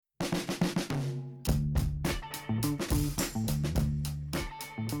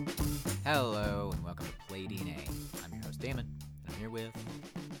Hello and welcome to Play DNA. I'm your host Damon, and I'm here with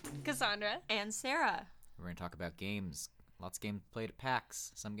Cassandra and Sarah. We're going to talk about games. Lots of games played at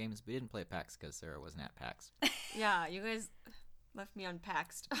PAX. Some games we didn't play at PAX because Sarah wasn't at PAX. Yeah, you guys left me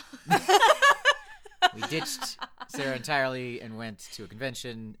unpaxed. We ditched Sarah entirely and went to a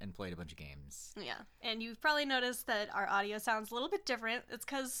convention and played a bunch of games. Yeah, and you've probably noticed that our audio sounds a little bit different. It's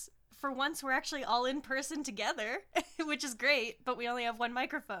because for once we're actually all in person together, which is great, but we only have one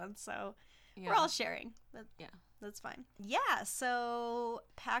microphone, so we're all sharing. That's fine. Yeah, so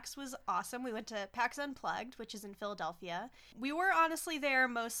PAX was awesome. We went to PAX Unplugged, which is in Philadelphia. We were honestly there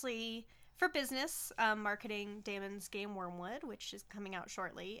mostly for business, marketing Damon's game Wormwood, which is coming out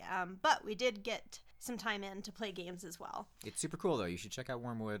shortly, but we did get some time in to play games as well. It's super cool, though. You should check out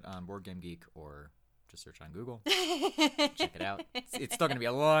Wormwood on Board Game Geek or just search on Google. Check it out. It's still going to be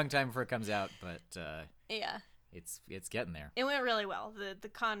a long time before it comes out, but yeah, it's getting there. It went really well. The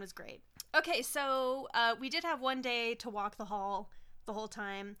con was great. Okay, so we did have one day to walk the hall the whole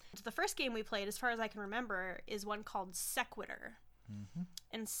time. The first game we played, as far as I can remember, is one called Sequitur. Mm-hmm.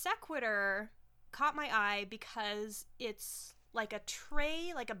 And Sequitur caught my eye because it's like a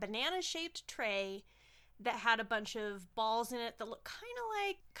tray, like a banana-shaped tray that had a bunch of balls in it that look kind of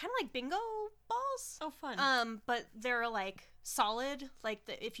like bingo balls. Oh, fun. But they're like solid. Like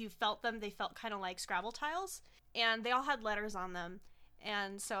if you felt them, they felt kind of like Scrabble tiles, and they all had letters on them.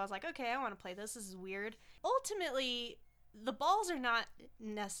 And so I was like, okay, I want to play this. This is weird. Ultimately, the balls are not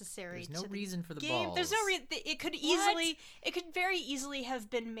necessary. There's no reason for the game. balls. There's no reason. It could very easily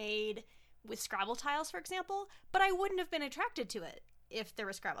have been made with Scrabble tiles, for example, but I wouldn't have been attracted to it if there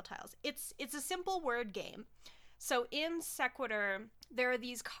were Scrabble tiles. It's a simple word game. So in Sequitur, there are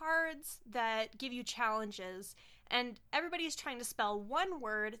these cards that give you challenges, and everybody's trying to spell one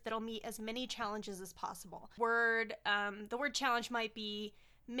word that'll meet as many challenges as possible. The word challenge might be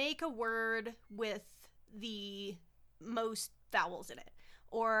make a word with the most vowels in it,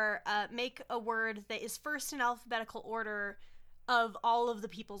 or make a word that is first in alphabetical order of all of the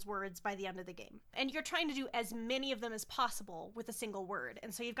people's words by the end of the game. And you're trying to do as many of them as possible with a single word.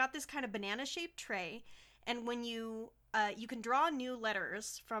 And so you've got this kind of banana-shaped tray, and when you can draw new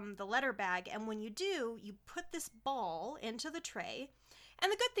letters from the letter bag, and when you do, you put this ball into the tray.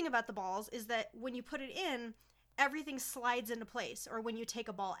 And the good thing about the balls is that when you put it in, everything slides into place, or when you take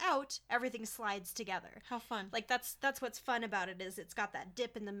a ball out, everything slides together. How fun. Like that's what's fun about it, is it's got that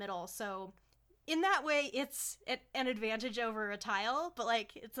dip in the middle. So in that way, it's an advantage over a tile, but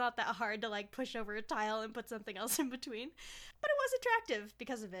like it's not that hard to like push over a tile and put something else in between. But it was attractive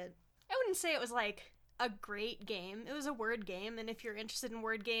because of it. I wouldn't say it was like a great game. It was a word game, and if you're interested in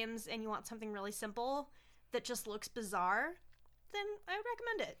word games and you want something really simple that just looks bizarre, then I would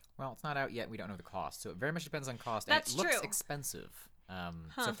recommend it. Well, it's not out yet. We don't know the cost, so it very much depends on cost. That's and it looks true. expensive.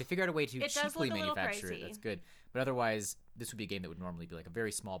 So if they figure out a way to cheaply manufacture it, that's good. But otherwise, this would be a game that would normally be like a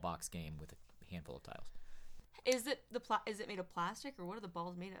very small box game with a handful of tiles. Is it made of plastic, or what are the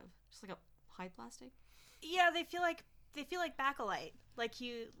balls made of? Just like a high plastic? Yeah, they feel like Bakelite.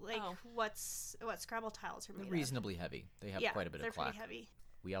 What Scrabble tiles are made They're reasonably heavy. They have quite a bit of clack. They're pretty heavy.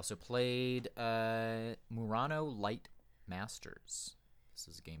 We also played Murano Light Masters. This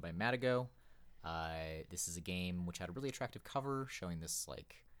is a game by Matago. This is a game which had a really attractive cover showing this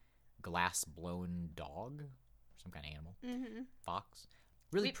like glass blown dog or some kind of animal, fox.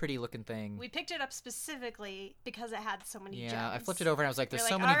 Really pretty looking thing. We picked it up specifically because it had so many gems. Yeah, I flipped it over and I was like, "There's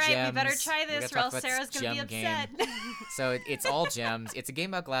so many all right, gems. we better try this, or else Sarah's gonna be upset." So it's all gems. It's a game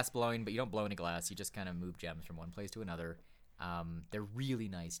about glass blowing, but you don't blow any glass. You just kind of move gems from one place to another. They're really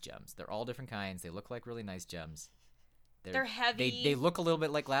nice gems. They're all different kinds. They look like really nice gems. They're heavy. They look a little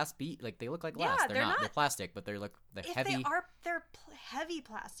bit like glass. Like they look like glass. Yeah, they're not. They're plastic, but they're heavy. If they are, they're heavy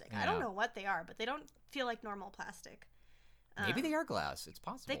plastic. Yeah. I don't know what they are, but they don't feel like normal plastic. Maybe they are glass. It's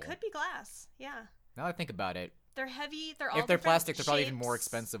possible. They could be glass. Yeah. Now that I think about it, they're heavy. They're all if they're different plastic, they're probably even shapes. more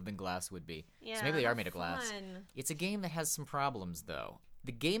expensive than glass would be. Yeah. So maybe they are made of glass. Fun. It's a game that has some problems, though.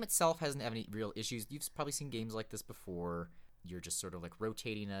 The game itself hasn't had any real issues. You've probably seen games like this before. You're just sort of like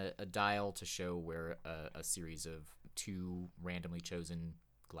rotating a dial to show where a series of two randomly chosen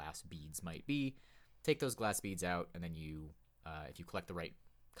glass beads might be. Take those glass beads out, and then if you collect the right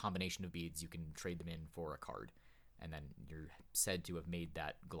combination of beads, you can trade them in for a card. And then you're said to have made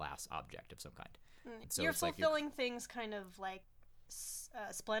that glass object of some kind. So you're it's like fulfilling things kind of like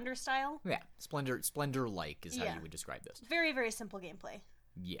Splendor style. Yeah, Splendor-like is how you would describe this. Very, very simple gameplay.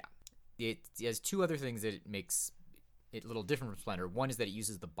 Yeah. It has two other things that it makes it a little different from Splendor. One is that it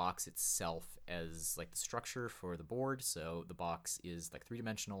uses the box itself as like the structure for the board. So the box is like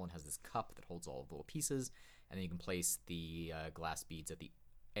three-dimensional and has this cup that holds all of the little pieces. And then you can place the glass beads at the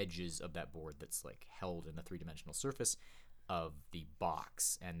edges of that board that's like held in the three-dimensional surface of the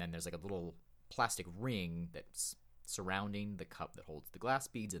box, and then there's like a little plastic ring that's surrounding the cup that holds the glass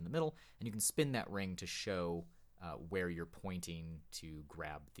beads in the middle, and you can spin that ring to show where you're pointing to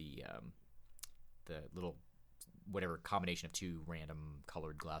grab the little whatever combination of two random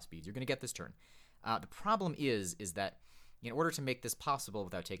colored glass beads you're going to get this turn. The problem is that in order to make this possible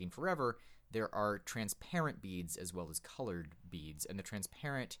without taking forever, there are transparent beads as well as colored beads, and the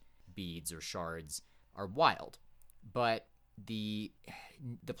transparent beads or shards are wild. But the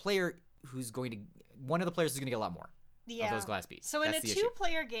player one of the players is going to get a lot more of those glass beads. So That's in a the issue.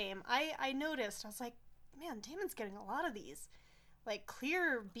 two-player game, I noticed, I was like, man, Damon's getting a lot of these. Like,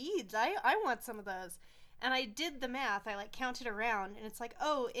 clear beads. I want some of those. And I did the math. I, like, counted around, and it's like,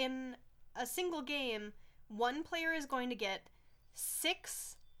 oh, in a single game, one player is going to get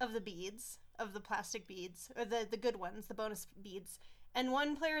 6 of the beads, of the plastic beads, or the good ones, the bonus beads, and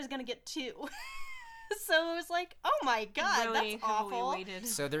one player is going to get 2. So it was like, oh my god, Really that's awful. weighted.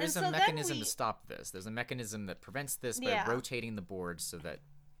 So there is And a so then mechanism we- to stop this. There's a mechanism that prevents this by Yeah. rotating the board so that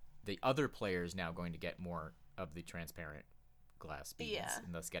the other player is now going to get more of the transparent glass beads, Yeah.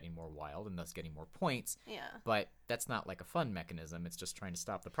 and thus getting more wild, and thus getting more points. Yeah. But that's not like a fun mechanism. It's just trying to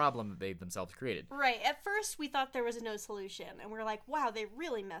stop the problem that they've themselves created. Right. At first, we thought there was no solution, and we were like, wow, they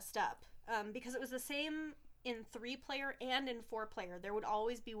really messed up. Because it was the same in 3-player and in 4-player. There would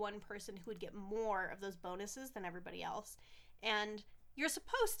always be one person who would get more of those bonuses than everybody else. And you're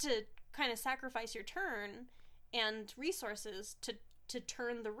supposed to kind of sacrifice your turn and resources to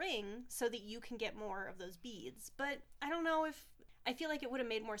turn the ring so that you can get more of those beads. But I don't know if... I feel like it would have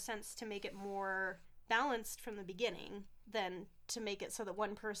made more sense to make it more balanced from the beginning than to make it so that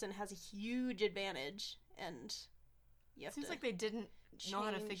one person has a huge advantage and you have Seems to... like they didn't know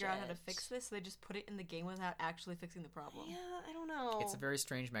how to change figure out how to it. fix this. So they just put it in the game without actually fixing the problem. Yeah, I don't know. It's a very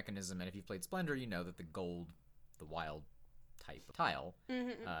strange mechanism, and if you've played Splendor, you know that the gold, the wild type of tile,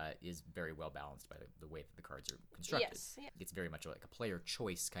 Mhm. is very well balanced by the way that the cards are constructed. Yes, yeah. It's very much like a player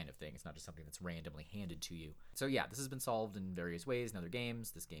choice kind of thing. It's not just something that's randomly handed to you. So yeah, this has been solved in various ways in other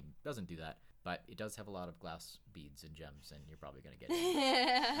games. This game doesn't do that, but it does have a lot of glass beads and gems, and you're probably going to get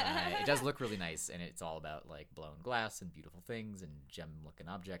it. It does look really nice, and it's all about like blown glass and beautiful things and gem-looking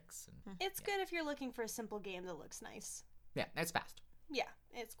objects. And It's yeah. good if you're looking for a simple game that looks nice. Yeah, it's fast. Yeah,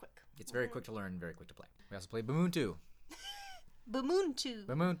 it's quick. It's very quick to learn, very quick to play. We also played Bamoon 2. Bamoon 2.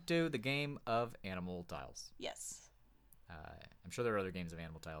 Bamoon 2, the game of animal tiles. Yes. I'm sure there are other games of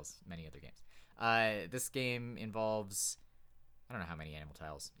animal tiles, many other games. This game involves, I don't know how many animal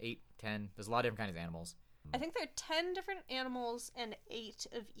tiles, 8, 10. There's a lot of different kinds of animals. I think there are 10 different animals and 8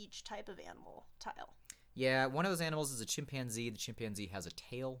 of each type of animal tile. Yeah, one of those animals is a chimpanzee. The chimpanzee has a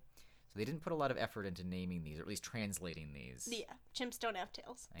tail. So they didn't put a lot of effort into naming these, or at least translating these. Yeah, chimps don't have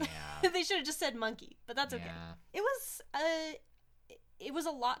tails. Yeah. They should have just said monkey, but that's okay. Yeah. It was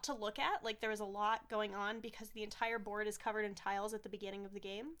a lot to look at. Like, there was a lot going on because the entire board is covered in tiles at the beginning of the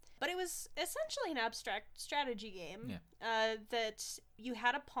game. But it was essentially an abstract strategy game. That you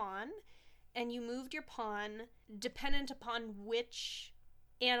had a pawn, and you moved your pawn dependent upon which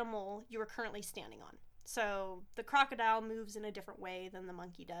animal you were currently standing on. So the crocodile moves in a different way than the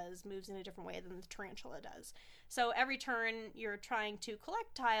monkey does, moves in a different way than the tarantula does. So every turn you're trying to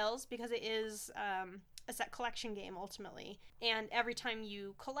collect tiles because it is a set collection game ultimately. And every time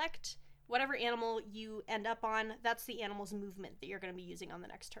you collect whatever animal you end up on, that's the animal's movement that you're going to be using on the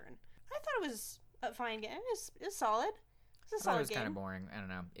next turn. I thought it was a fine game. It was solid. It's a I thought solid it was game. kind of boring. I don't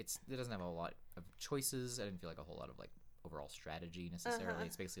know. It doesn't have a lot of choices. I didn't feel like a whole lot of like overall strategy necessarily. Uh-huh.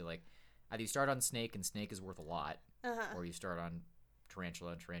 It's basically like either you start on snake and snake is worth a lot, Uh-huh. or you start on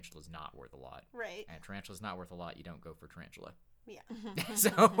tarantula and tarantula is not worth a lot. Right. And if tarantula is not worth a lot, you don't go for tarantula. Yeah. So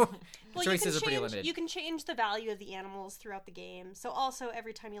Well, choices are pretty limited. You can change the value of the animals throughout the game. So also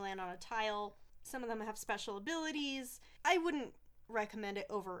every time you land on a tile, some of them have special abilities. I wouldn't recommend it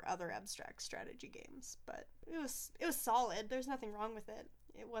over other abstract strategy games, but it was solid. There's nothing wrong with it.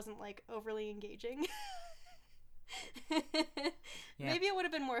 It wasn't like overly engaging. Yeah. Maybe it would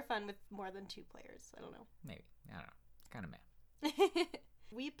have been more fun with more than 2 players. I don't know. Maybe. I don't know. It's kind of meh.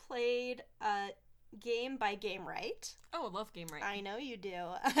 We played Game by Game Right. Oh, I love Game Right. I know you do.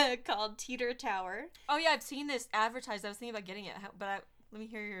 Called Teeter Tower. Oh yeah, I've seen this advertised. I was thinking about getting it, but let me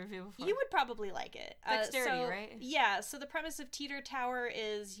hear your review before. You would probably like it. Dexterity, right? Yeah, so the premise of Teeter Tower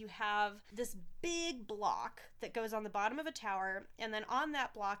is you have this big block that goes on the bottom of a tower, and then on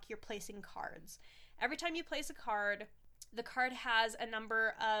that block you're placing cards. Every time you place a card, the card has a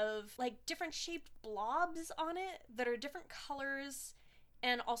number of like different shaped blobs on it that are different colors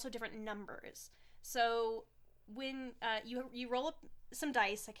and also different numbers. So when you roll up some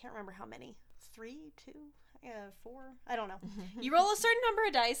dice, I can't remember how many, 3, 2, 4, I don't know. You roll a certain number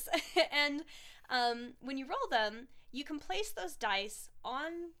of dice, and when you roll them, you can place those dice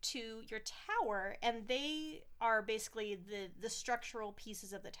onto your tower, and they are basically the structural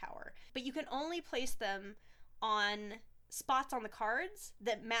pieces of the tower. But you can only place them on spots on the cards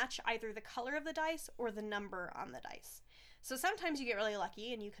that match either the color of the dice or the number on the dice. So sometimes you get really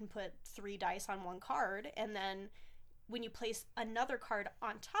lucky and you can put 3 dice on one card, and then when you place another card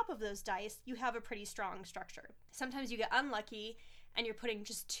on top of those dice, you have a pretty strong structure. Sometimes you get unlucky and you're putting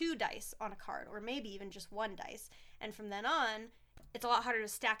just 2 dice on a card, or maybe even just 1 dice. And from then on, it's a lot harder to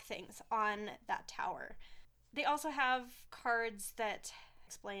stack things on that tower. They also have cards that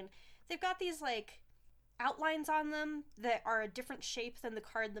explain, they've got these like outlines on them that are a different shape than the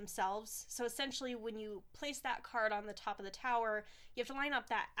card themselves. So essentially, when you place that card on the top of the tower, you have to line up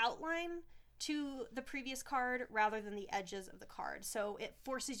that outline to the previous card rather than the edges of the card. So it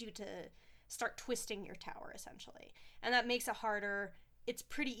forces you to start twisting your tower, essentially. And that makes it harder. It's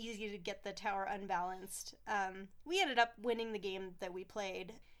pretty easy to get the tower unbalanced. We ended up winning the game that we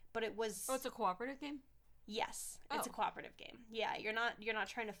played, but it was... Oh, it's a cooperative game? Yes, it's a cooperative game. Yeah, you're not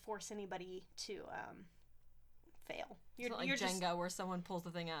trying to force anybody to fail. You're like Jenga, just... where someone pulls the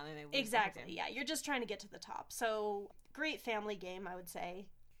thing out and they lose. Exactly, yeah. You're just trying to get to the top. So, great family game, I would say.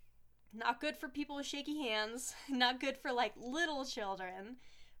 Not good for people with shaky hands. Not good for, like, little children,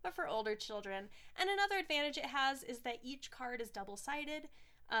 but for older children. And another advantage it has is that each card is double-sided.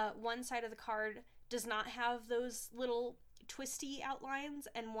 One side of the card does not have those little twisty outlines,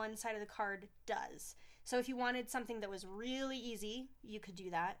 and one side of the card does. So if you wanted something that was really easy, you could do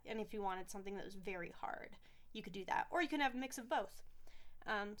that. And if you wanted something that was very hard, you could do that. Or you can have a mix of both.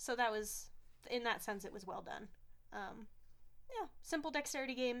 So that was, in that sense, it was well done. Yeah, simple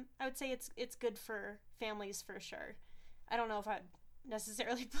dexterity game. I would say it's good for families for sure. I don't know if I'd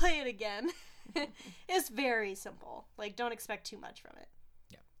necessarily play it again. It's very simple. Like, don't expect too much from it.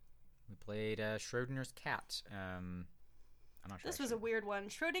 Yeah. We played Schrodinger's Cat. I'm not sure. This was a weird one.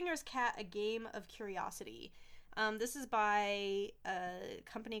 Schrodinger's Cat, A Game of Curiosity. This is by a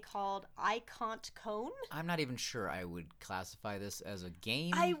company called Icont Cone. I'm not even sure I would classify this as a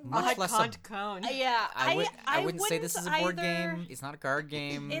game. Icont Cone. Yeah, I wouldn't say this is a board game. It's not a card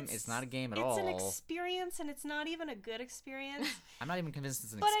game. It's not a game at all. It's an experience, and it's not even a good experience. I'm not even convinced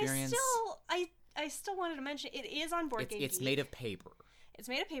it's an but experience. I still wanted to mention it is on Board Game Geek. It's made of paper. It's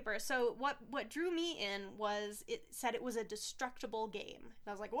made of paper. So what drew me in was it said it was a destructible game. And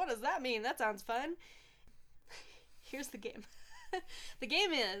I was like, what does that mean? That sounds fun. Here's the game. The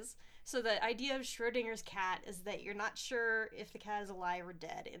game is, so the idea of Schrodinger's cat is that you're not sure if the cat is alive or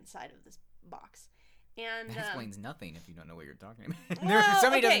dead inside of this box. And that explains nothing if you don't know what you're talking about. Well,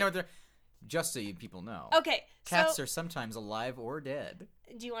 somebody doesn't know what they're... Just so you people know. Okay. Cats are sometimes alive or dead.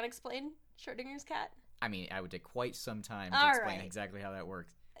 Do you want to explain Schrodinger's cat? I mean, I would take quite some time to explain exactly how that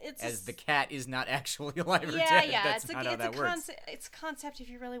works. As the cat is not actually alive or dead. Yeah, that's not how that works. It's a concept. If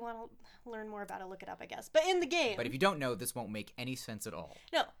you really want to learn more about it, look it up, I guess. But in the game... But if you don't know, this won't make any sense at all.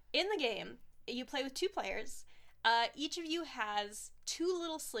 No. In the game, you play with 2 players. Each of you has 2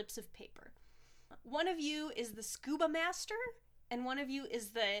 little slips of paper. One of you is the scuba master, and one of you is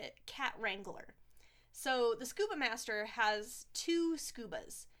the cat wrangler. So the scuba master has 2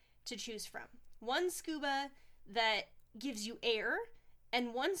 scubas to choose from. One scuba that gives you air,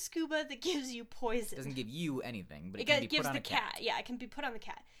 and one scuba that gives you poison. It doesn't give you anything, but it can be put on a cat. Yeah, it can be put on the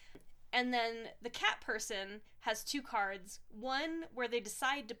cat. And then the cat person has 2 cards. One where they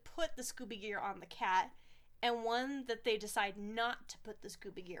decide to put the scuba gear on the cat, and one that they decide not to put the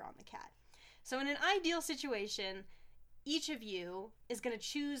scuba gear on the cat. So in an ideal situation, each of you is going to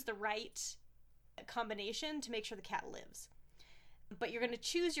choose the right combination to make sure the cat lives. But you're going to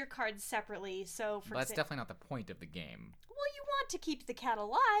choose your cards separately, so for that's definitely not the point of the game. Well, you want to keep the cat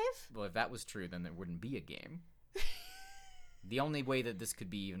alive. Well, if that was true, then there wouldn't be a game. The only way that this could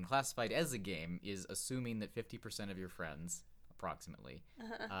be even classified as a game is assuming that 50% of your friends, approximately,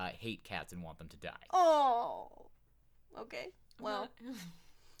 hate cats and want them to die. Oh, okay. Well,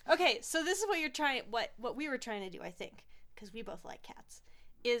 okay. So this is what you're trying. What we were trying to do, I think, because we both like cats,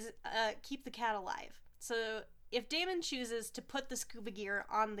 is keep the cat alive. So if Damon chooses to put the scuba gear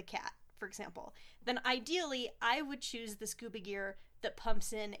on the cat, for example, then ideally I would choose the scuba gear that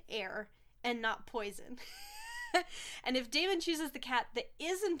pumps in air and not poison. And if Damon chooses the cat that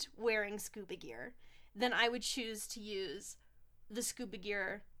isn't wearing scuba gear, then I would choose to use the scuba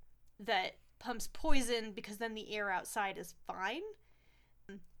gear that pumps poison, because then the air outside is fine.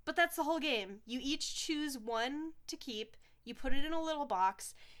 But that's the whole game. You each choose one to keep, you put it in a little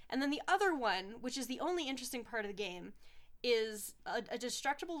box, And then the other one, which is the only interesting part of the game, is a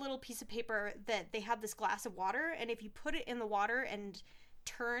destructible little piece of paper that they have this glass of water, and if you put it in the water and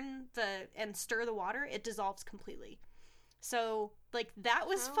stir the water, it dissolves completely. So, like, that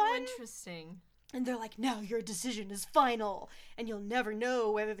was fun. Interesting. And they're like, now your decision is final, and you'll never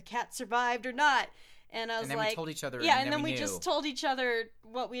know whether the cat survived or not. And I was and then like, we told each other. yeah, and then we knew. just told each other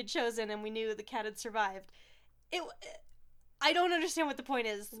what we had chosen, and we knew the cat had survived. I don't understand what the point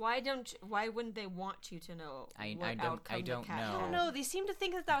is. Why wouldn't they want you to know? I what don't outcome the know. cat I had? don't know. They seem to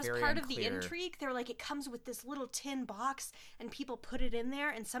think that was Very part of the unclear. intrigue. They're like, it comes with this little tin box, and people put it in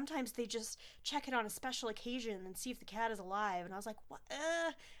there, and sometimes they just check it on a special occasion and see if the cat is alive. And I was like, what?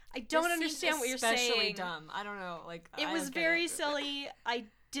 I don't This understand seems what you're especially saying. dumb. I don't know. Like, It I was don't get very it. silly. I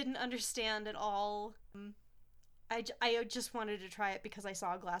didn't understand at all. I just wanted to try it because I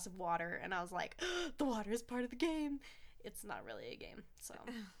saw a glass of water, and I was like, the water is part of the game. It's not really a game, so.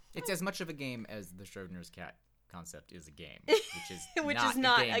 It's as much of a game as the Schrodinger's cat concept is a game, which is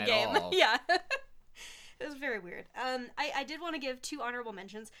not a a game. At all. Yeah. It was very weird. I did want to give 2 honorable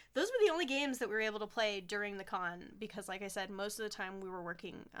mentions. Those were the only games that we were able to play during the con because, like I said, most of the time we were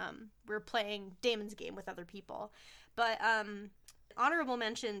working. We were playing Damon's game with other people. But honorable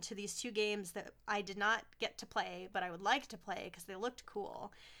mention to these 2 games that I did not get to play, but I would like to play because they looked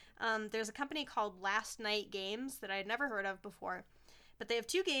cool. There's a company called Last Night Games that I had never heard of before. But they have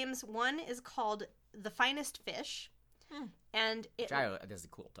 2 games. One is called The Finest Fish. And That's a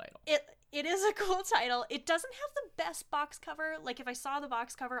cool title. It is a cool title. It doesn't have the best box cover. Like, if I saw the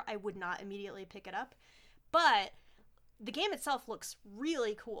box cover, I would not immediately pick it up. But the game itself looks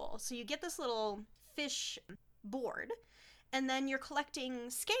really cool. So you get this little fish board, and then you're collecting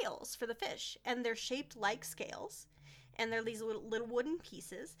scales for the fish. And they're shaped like scales. And they're these little wooden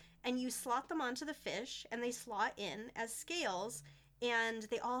pieces. And you slot them onto the fish, and they slot in as scales. And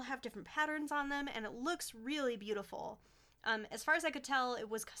they all have different patterns on them, and it looks really beautiful. As far as I could tell, it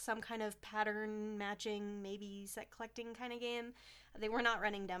was some kind of pattern matching, maybe set collecting kind of game. They were not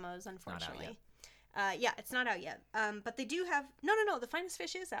running demos, unfortunately. Yeah, it's not out yet. But they do have... No, The Finest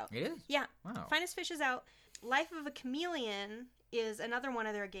Fish is out. It is? Yeah. Wow. Finest Fish is out. Life of a Chameleon is another one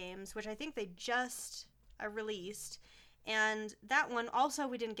of their games, which I think they just released. And that one also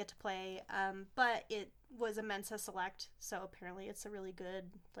we didn't get to play, but it was a Mensa Select, so apparently it's a really good,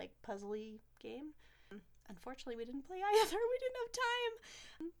 like, puzzly game. Unfortunately, we didn't play either. We didn't have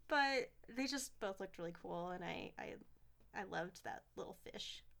time. But they just both looked really cool, and I loved that little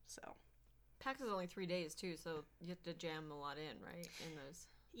fish, so. PAX is only 3 days, too, so you have to jam a lot in, right? In those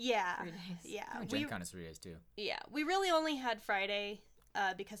Yeah. 3 days. Yeah. Gen Con is 3 days, too. Yeah. We really only had Friday,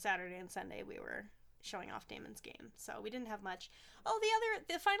 because Saturday and Sunday we were showing off Damon's game, so we didn't have much. Oh,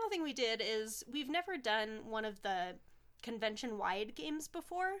 the final thing we did is we've never done one of the convention-wide games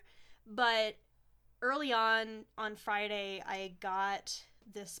before, but early on Friday I got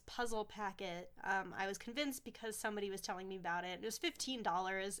this puzzle packet. I was convinced because somebody was telling me about it. It was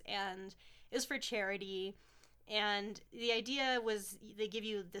 $15 and it was for charity, and the idea was they give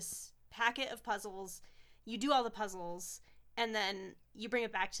you this packet of puzzles, you do all the puzzles, and then you bring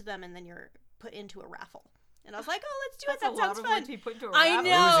it back to them, and then you're put into a raffle. And I was like, oh, let's do it. That sounds fun. I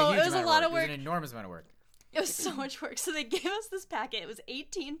know. It was a lot of work. It was an enormous amount of work. It was so much work. So they gave us this packet. It was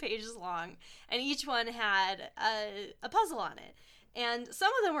 18 pages long, and each one had a puzzle on it. And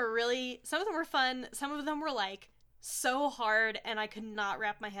some of them were fun. Some of them were like so hard, and I could not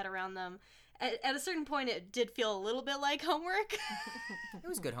wrap my head around them. At a certain point, it did feel a little bit like homework. It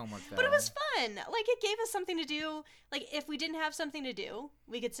was good homework, though. But it was fun. Like, it gave us something to do. Like, if we didn't have something to do,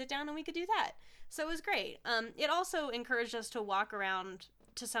 we could sit down and we could do that. So it was great. It also encouraged us to walk around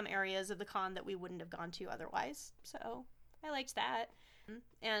to some areas of the con that we wouldn't have gone to otherwise. So I liked that.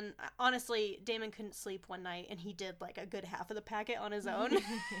 And honestly, Damon couldn't sleep one night, and he did like a good half of the packet on his own.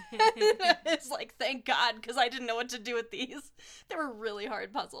 It's like, thank God, because I didn't know what to do with these. They were really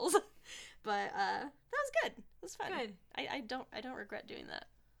hard puzzles. But that was good. It was fun. Good. I don't regret doing that.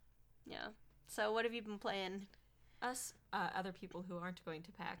 Yeah. So what have you been playing? Us, other people who aren't going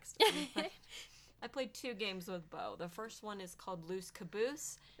to PAX. I played 2 games with Bo. The first one is called Loose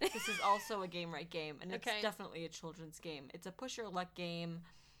Caboose. This is also a Game Right game, and it's definitely a children's game. It's a push your luck game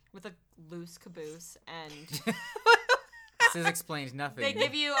with a loose caboose, and This explains nothing. they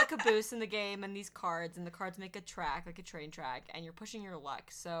give you a caboose in the game and these cards, and the cards make a track, like a train track, and you're pushing your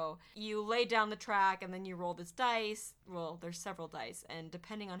luck. So you lay down the track, and then you roll this dice. Well, there's several dice, and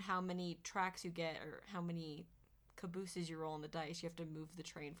depending on how many tracks you get or how many cabooses you roll on the dice, you have to move the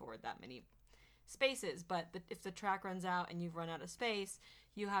train forward that many spaces. But if the track runs out and you've run out of space,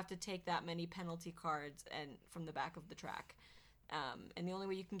 you have to take that many penalty cards and from the back of the track. And the only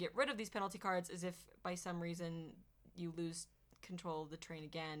way you can get rid of these penalty cards is if by some reason you lose control of the train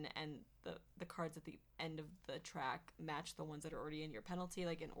again, and the cards at the end of the track match the ones that are already in your penalty,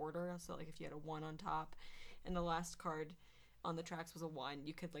 like in order. So like if you had a 1 on top and the last card on the tracks was a 1,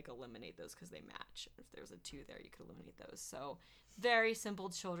 you could like eliminate those because they match. If there was a 2 there, you could eliminate those. So very simple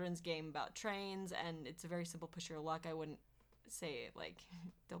children's game about trains, and it's a very simple push your luck. I wouldn't say like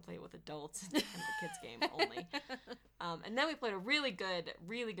don't play it with adults. It's kind of a kids game only. And then we played a really good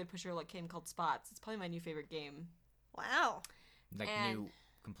push your luck game called Spots. It's probably my new favorite game. Wow. Like new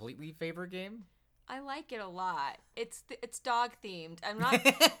completely favorite game? I like it a lot. It's dog themed. I'm not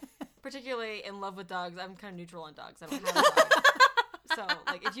particularly in love with dogs. I'm kind of neutral on dogs. I don't have a dog. So,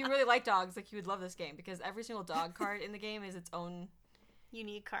 like, if you really like dogs, like, you would love this game because every single dog card in the game is its own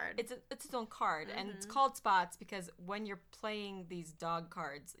unique card. It's its own card, and it's called Spots because when you're playing these dog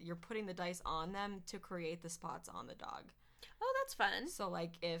cards, you're putting the dice on them to create the spots on the dog. Oh, that's fun. So,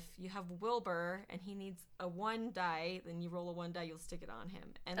 like, if you have Wilbur and he needs a 1 die, then you roll a 1 die, you'll stick it on him.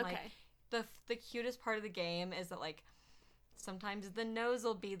 And, like, the cutest part of the game is that, like, sometimes the nose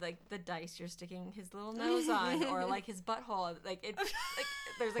will be, like, the dice you're sticking his little nose on, or, like, his butthole. Like, it's, like,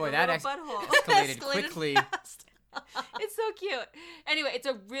 there's, like, a little butthole. Escalated quickly. It's so cute. Anyway, it's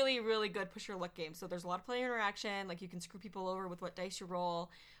a really, really good push your luck game. So there's a lot of player interaction. Like, you can screw people over with what dice you roll.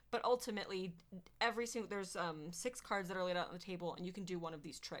 But ultimately, there's 6 cards that are laid out on the table, and you can do one of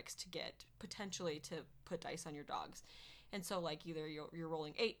these tricks to get, potentially, to put dice on your dogs. And so, like, either you're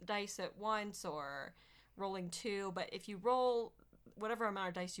rolling 8 dice at once, or rolling 2, but if you roll whatever amount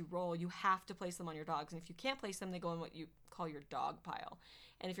of dice you roll, you have to place them on your dogs. And if you can't place them, they go in what you call your dog pile.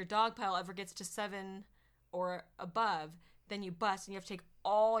 And if your dog pile ever gets to 7 or above, then you bust, and you have to take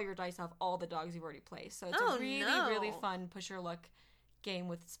all your dice off all the dogs you've already placed. So it's a really fun push your luck game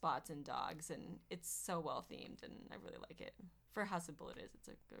with spots and dogs, and it's so well themed, and I really like it. For how simple it is, it's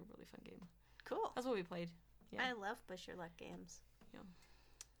a really fun game. Cool. That's what we played. Yeah. I love push your luck games.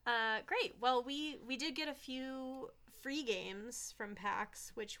 Yeah. Great. Well, we did get a few free games from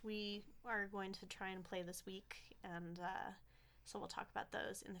PAX, which we are going to try and play this week, and so we'll talk about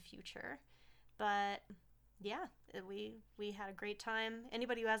those in the future. But yeah, we had a great time.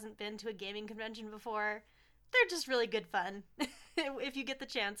 Anybody who hasn't been to a gaming convention before, they're just really good fun. If you get the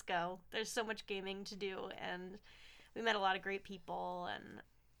chance, go. There's so much gaming to do, and we met a lot of great people, and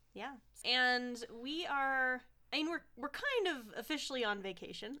yeah. And we're kind of officially on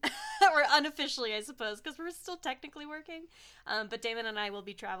vacation. Or unofficially, I suppose, because we're still technically working. But Damon and I will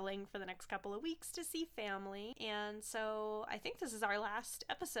be traveling for the next couple of weeks to see family. And so I think this is our last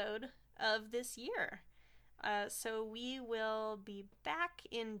episode of this year. So we will be back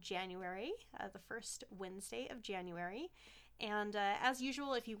in January, the first Wednesday of January. And as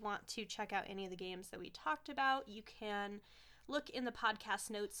usual, if you want to check out any of the games that we talked about, you can look in the podcast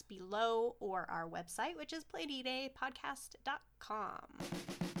notes below, or our website, which is playdaypodcast.com.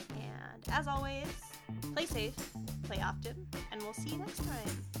 And as always, play safe, play often, and we'll see you next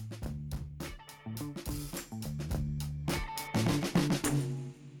time.